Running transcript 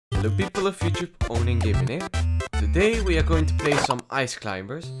Hello people of YouTube owning gaming here. Today we are going to play some Ice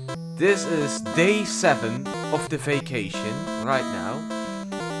Climbers. This is day 7 of the vacation right now.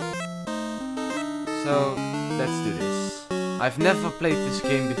 So let's do this. I've never played this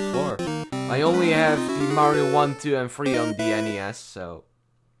game before. I only have the Mario 1, 2 and 3 on the NES, so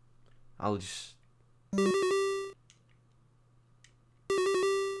I'll just...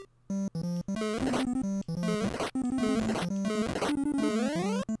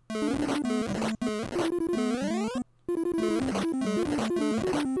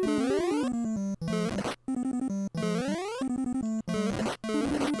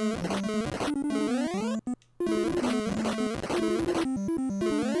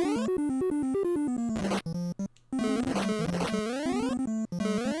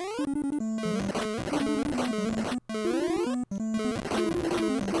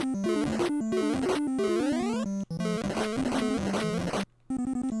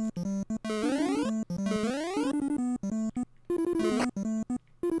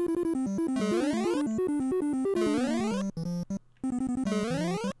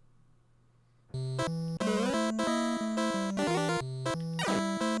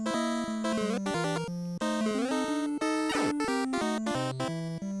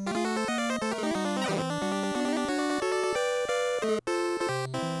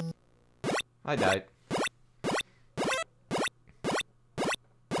 I died.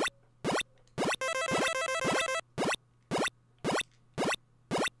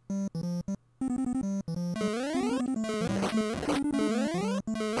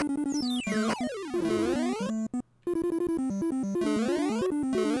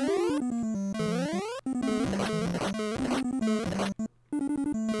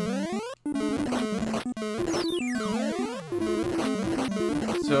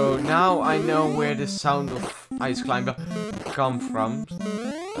 So now I know where the sound of Ice Climber come from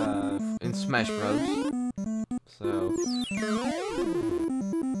in Smash Bros. So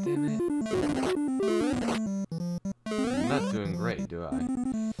damn it. I'm not doing great, do I?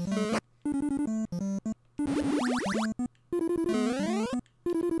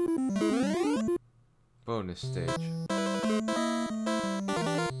 Bonus stage.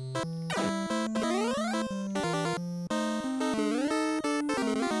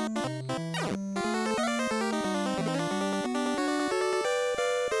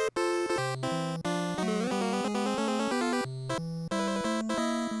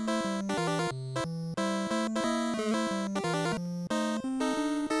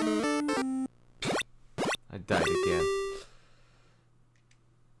 I died again.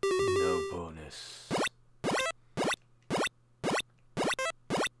 No bonus.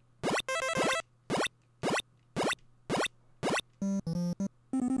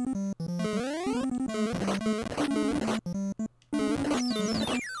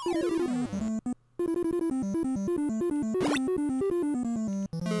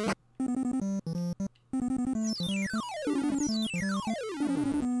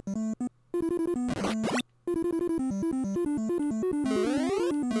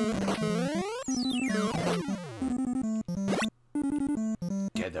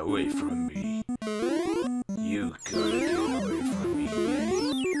 Get away from me. You gotta get away from me,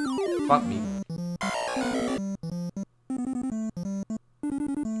 Yeti. Fuck me.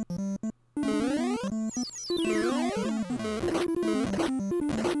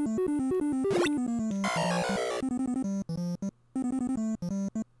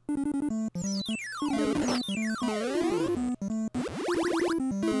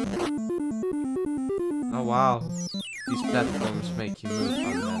 Oh wow. These platforms make you move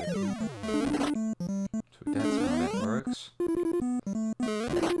automatically. So that's how that works.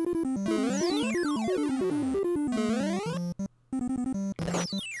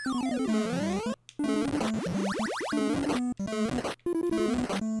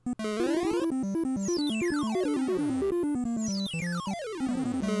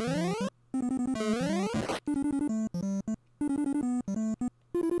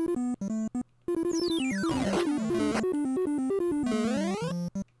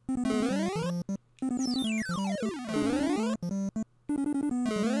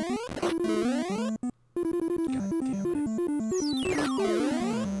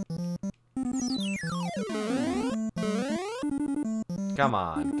 Come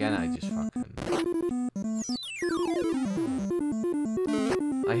on, can I just fucking...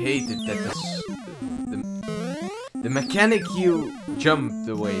 I hate it that the mechanic you jump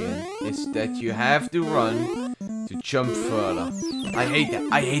the way in is that you have to run to jump further. I hate that.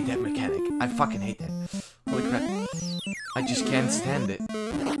 I hate that mechanic. I fucking hate that. Holy crap. I just can't stand it.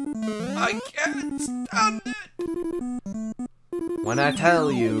 I can't stand it. When I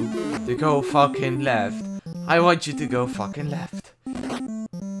tell you to go fucking left, I want you to go fucking left.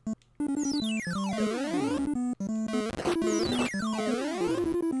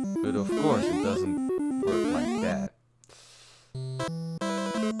 But of course it doesn't work like that.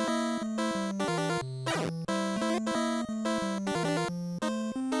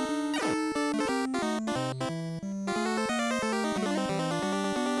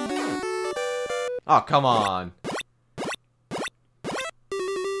 Oh, come on.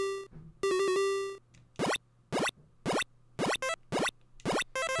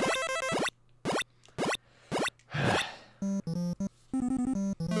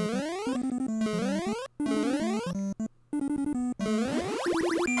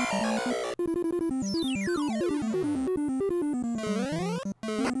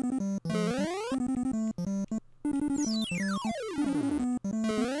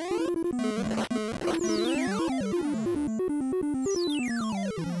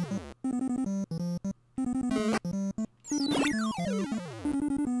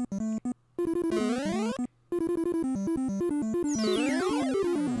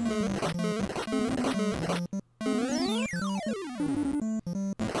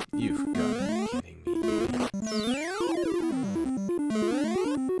 You've got to be kidding me.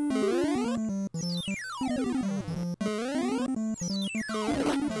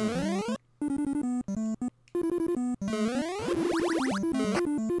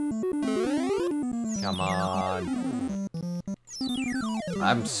 Come on.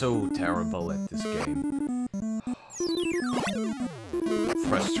 I'm so terrible at this game.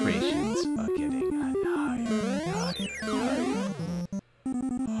 Frustrations are getting higher and higher and higher.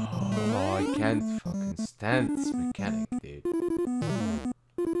 Oh, I can't fucking stand this mechanic, dude.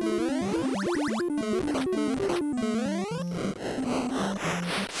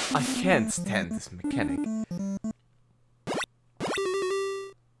 I can't stand this mechanic.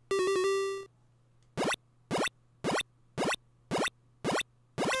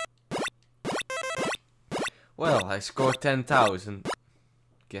 Well, I scored 10,000.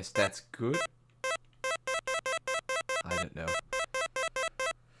 Guess that's good? I don't know.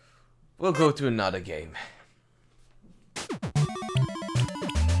 We'll go to another game.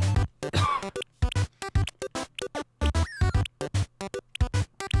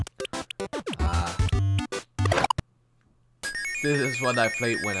 This is what I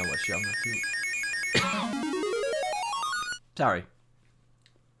played when I was younger too. Sorry.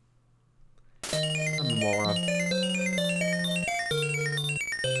 I'm a moron.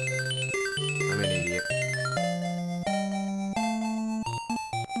 I'm an idiot.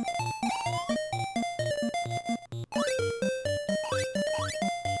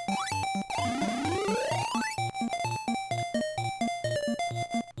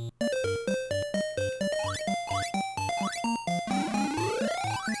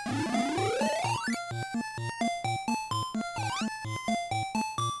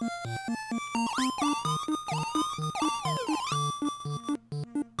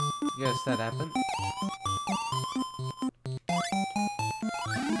 Yes, that happened.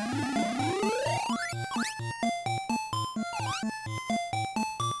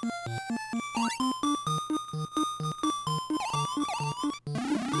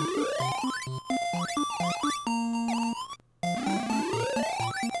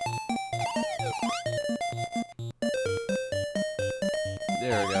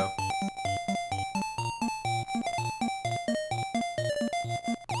 There we go.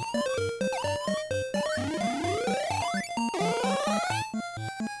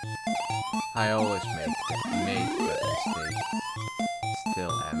 I always made that mistake.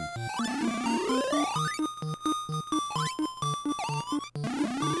 Still am.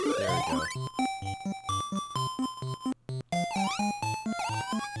 There we go.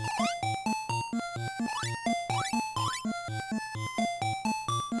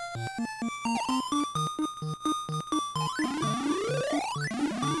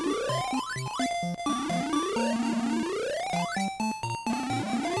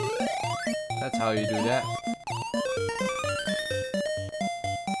 That's how you do that.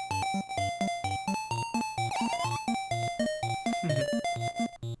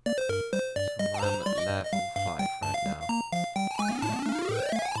 So I'm at level 5 right now.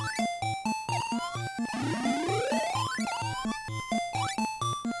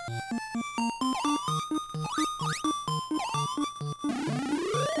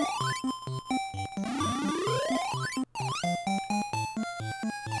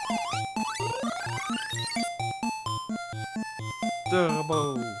 Turbo!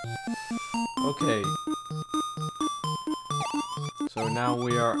 Okay. So now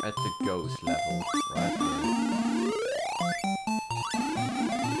we are at the ghost level, right? Yeah.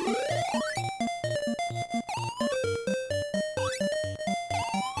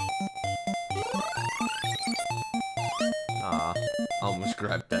 almost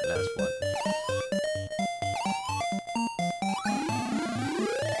grabbed that last one.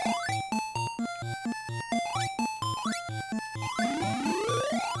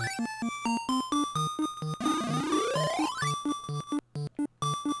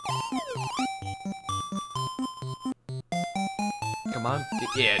 Come on.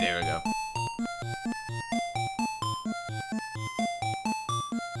 Yeah, there we go.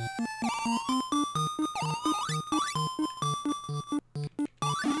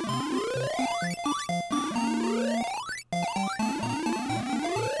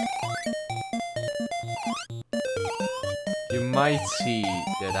 You might see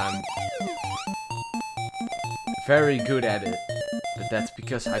that I'm very good at it, but that's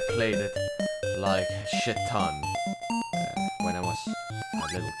because I played it like a shit ton when I was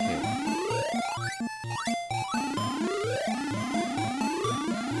a little kid.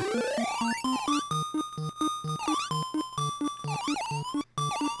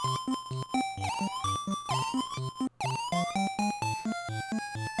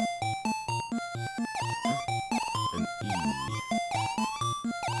 An E.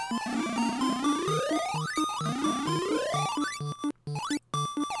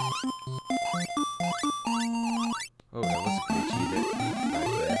 Oh, that was a glitchy bit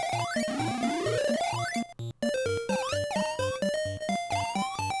right there.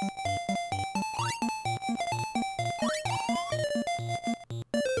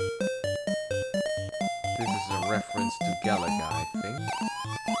 This is a reference to Galaga, I think.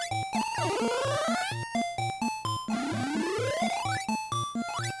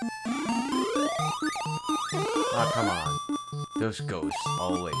 Ah, come on. Those ghosts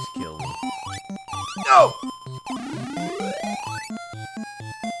always kill me. No!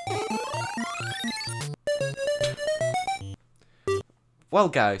 Well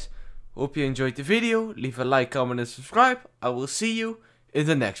guys, hope you enjoyed the video. Leave a like, comment and subscribe. I will see you in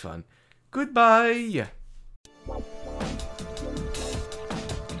the next one. Goodbye!